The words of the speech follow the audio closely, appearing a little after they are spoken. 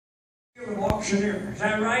Auctioneer. Is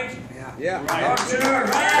that right? Yeah. Yeah. Right. Auctioneer,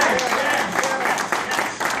 right? Yes.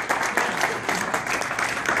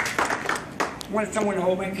 I want someone to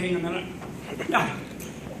hold my cane a minute.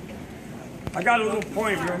 I got a little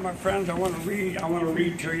poem here, my friends. I want to read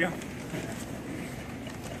to you.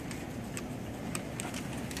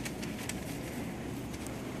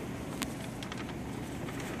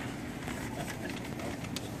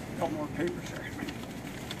 Got more papers there.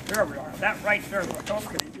 There we are. That right there.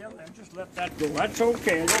 Okay, yeah, just let that go. That's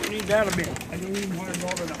okay. I don't need that a bit. I don't even want to go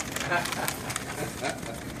to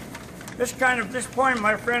that. This poem,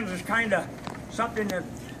 my friends, is kind of something that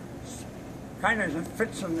kind of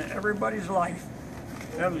fits in everybody's life.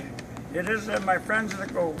 It is, my friends, as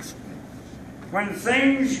it goes. When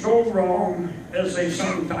things go wrong, as they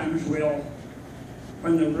sometimes will,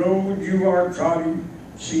 when the road you are trotting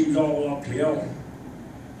seems all uphill,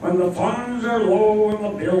 when the funds are low and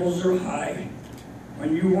the bills are high,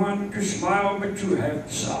 when you want to smile but you have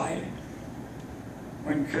to sigh,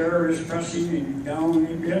 when care is pressing you down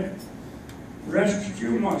a bit, rest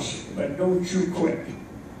you must, but don't you quit.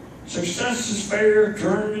 Success is fair,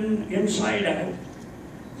 turning inside out.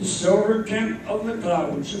 The silver tint of the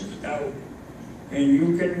clouds is doubt, and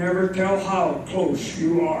you can never tell how close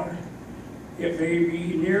you are. It may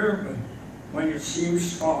be near, but when it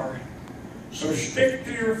seems far. So stick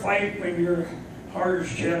to your fight when your heart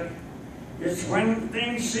is hit. It's when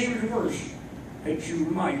things seem worse that you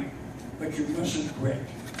might, but you mustn't quit. And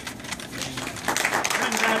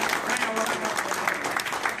that's kind of what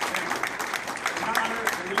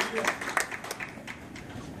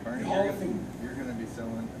Barney, you're going to be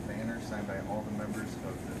selling a banner signed by all the members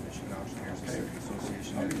of the Michigan Auctioneers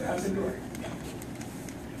Association.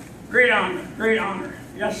 Great honor, great honor.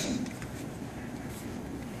 Yes.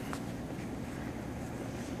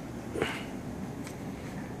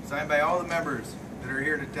 Signed by all the members that are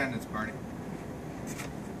here in attendance, Barney.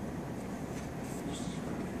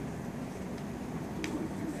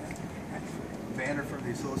 Banner from the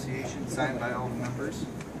association, signed by all the members.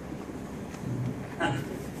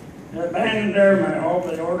 The banner there, all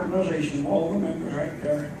the organization, all the members right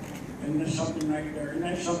there. And there's something right there. And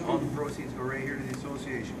that's something. All the proceeds go right here to the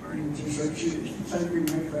association, Barney. Thank you,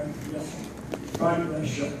 my friend. Yes. God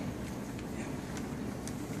bless you.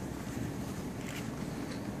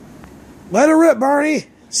 Let it rip, Barney.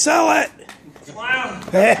 Sell it. Smile.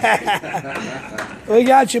 We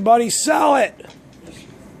got you, buddy. Sell it.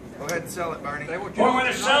 Go ahead and sell it, Barney. Want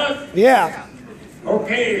to sell it? Yeah.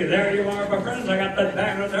 Okay, there you are, my friends. I got that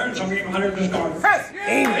banner there, and some of you 100 to start.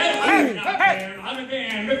 Amen.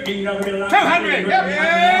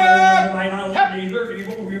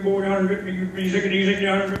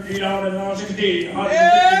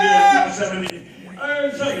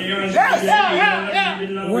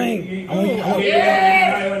 250. Ring.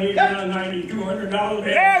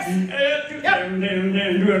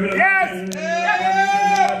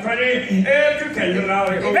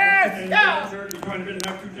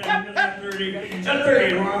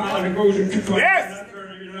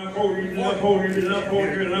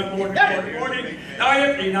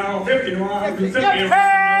 Now 50 now 50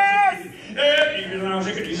 now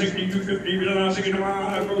 60, 60, 250, now 60,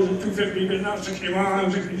 now goes to 250, now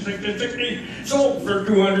 61, 60, 60, 60, sold for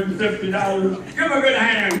 $250. Give him a good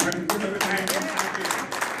hand. Give him a good hand.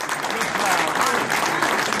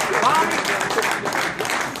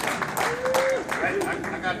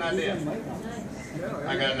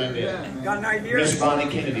 I got an idea. Got an idea? Miss Bonnie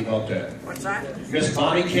Kennedy bought that. What's that? Miss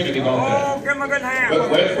Bonnie Kennedy bought that. Oh, give him a good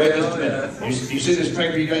hand. Wait just a minute. You see this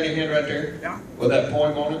paper you got in your hand right there? Yeah. With that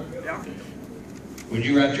poem on it? Yeah. Would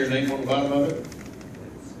you write your name on the bottom of it?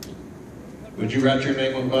 Would you write your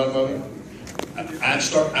name on the bottom of it? I'd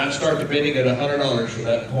start the bidding at $100 for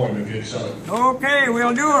that poem if you'd sell it. Okay,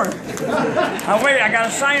 we'll do her. Now wait, I gotta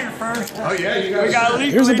sign it first. Oh yeah, you gotta. We got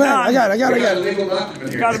legally Here's a pen. done. I got a legal document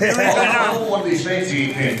here. Gotta be legally I done. want one of these fancy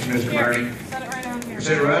ink pens, Mr. Barney. Set it right on here.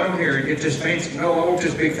 Set it right on here and get this fancy. No, I want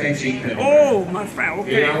this big fancy ink pen. Oh, my friend.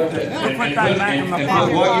 Okay. Yeah, I want that. We'll put that back in my And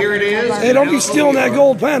pocket. what year it is? Hey, don't be stealing that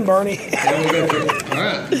gold pen, Barney. All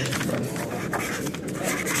right.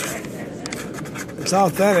 It's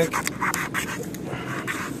authentic.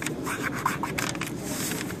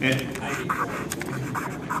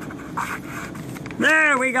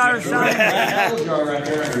 There, we got her signed. That old jar right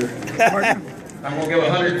there under it. I'm going to give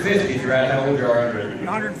 150 if you write that old jar under it.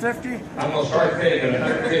 150? I'm going to start paying at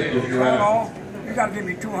 150 if you write it. Oh, you got to give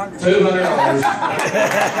me 200. $200. $200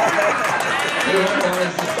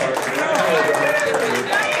 to start.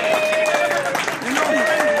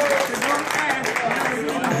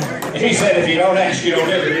 He said if you don't ask, you don't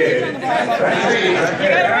ever get it.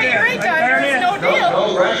 Right, John. There's no deal. No,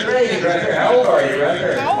 old, right your age, right there. How old are you, right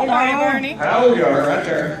there? How old are you, Barney? How old you are, right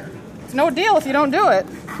there? It's no deal if you don't do it.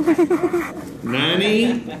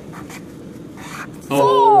 90.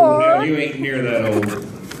 Oh, now you ain't near that old.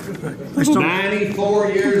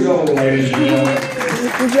 94 years old, ladies and gentlemen.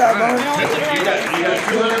 Good job, Barney. You got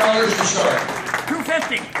 $200 to start.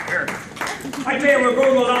 250. Here. I tell you, we're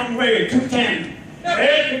going a long way. 210.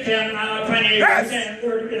 210, 20, 10,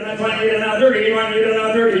 30, 20, 30, 21,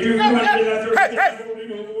 32, 22,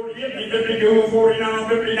 52, 40 now,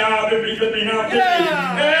 50 now, 50, 50 now, 50.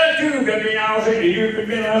 250 now, 60,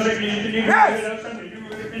 250 now, 60, 52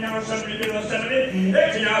 now, 70, 70,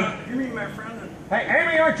 80 now. You mean my friend? Hey,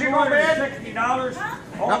 Amy, aren't you going to bed? $60.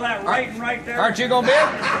 All that writing right there. Aren't you going to bed?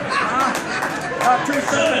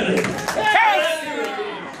 270. Hey!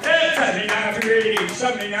 70 now, 280,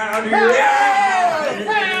 70 now, 280.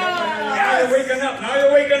 Now you're waking up. Now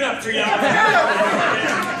you're waking up. 3 now.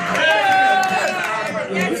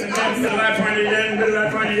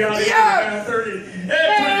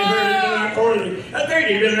 20,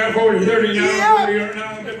 30, 40, 30 now,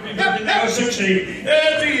 50 now, 60,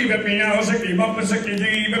 50 now, 60, bump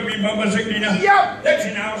 63, 50, bump 60 now. Yep.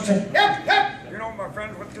 60 now. You know, my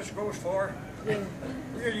friend, what this goes for?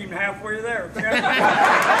 You're even halfway there. 60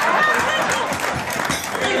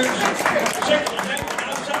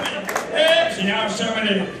 now,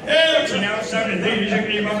 70, 80 now, 70,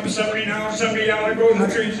 60, bump 70 now, $70 goes to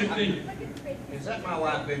 360. Is that my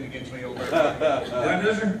wife been against me over there? That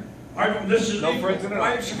is her. This is no friends in it.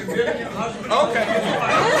 Wife, she can be a husband. Okay.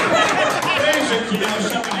 60 now,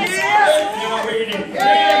 70, 80 now, 80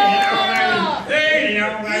 now, 90, 80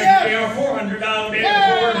 now, 90 now, $400 bill,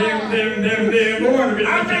 400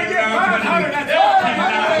 I'm going to get 500. That's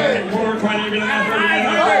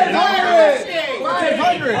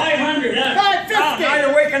 500. Now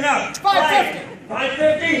you're waking up. 550.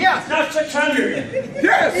 550? Yes. Now 600.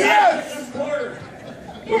 Yes. Yes. That's a quarter.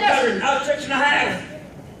 We're better. Now 6.5.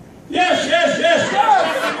 Yes, yes, yes.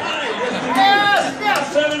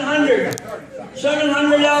 Yes. 700.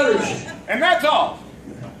 $700. And that's all.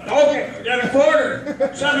 Okay, got a quarter.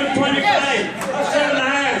 725. That's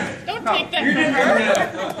 7.5. Don't take that. You didn't mean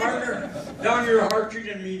that, partner. Down your heart, you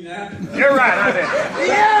didn't mean that. You're right, I did.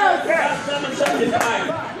 Yes. That's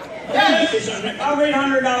 775. I'm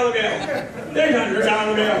 $800 bill.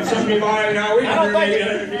 $800 bill. 75 now.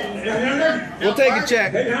 800. We'll take a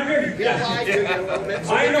check. 800? Yeah.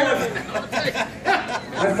 I know it.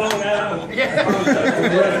 I found that out. 8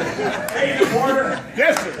 1/4.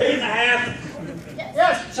 Yes, sir. 8 1/2.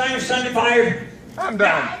 Yes. 75. I'm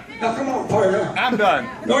done. Now come on, partner. I'm done.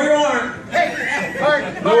 No, you aren't. Hey,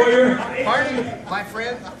 Barney, No, you're. Barney, my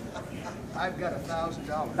friend, I've got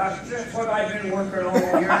 $1,000. That's just what I've been working on.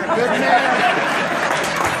 You're a good man.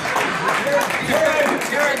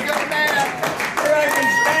 You're a good man. Here I've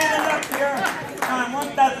been standing up here, and I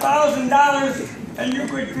want that $1,000, and you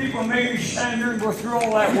good people maybe stand here and go through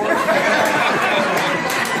all that work.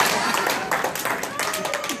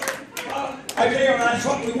 I tell you, that's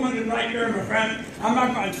what we wanted right here, my friend. I'm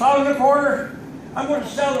not going to $1,000 a quarter. I'm going to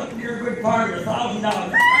sell it to your good partner,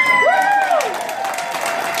 $1,000.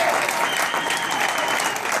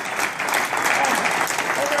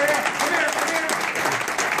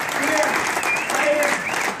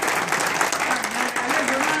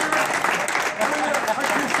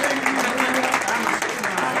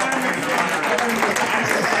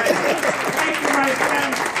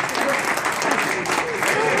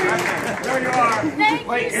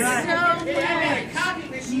 Thank you so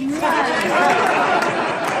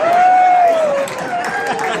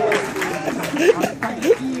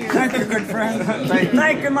Thank you, good friend.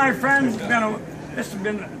 Thank you, my friends. This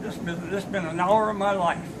has been an hour of my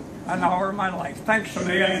life. An hour of my life. Thanks a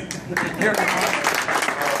million. Here you are.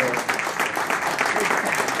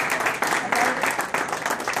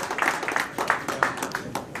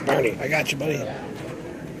 Barney, I got you, buddy.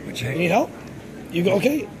 You need help? You go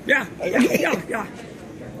okay? Yeah. Yeah.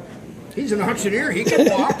 He's an auctioneer. He can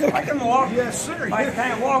walk. I can walk. Yes, sir. If I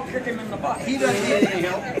can't walk, kick him in the butt. He doesn't need any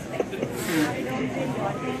help.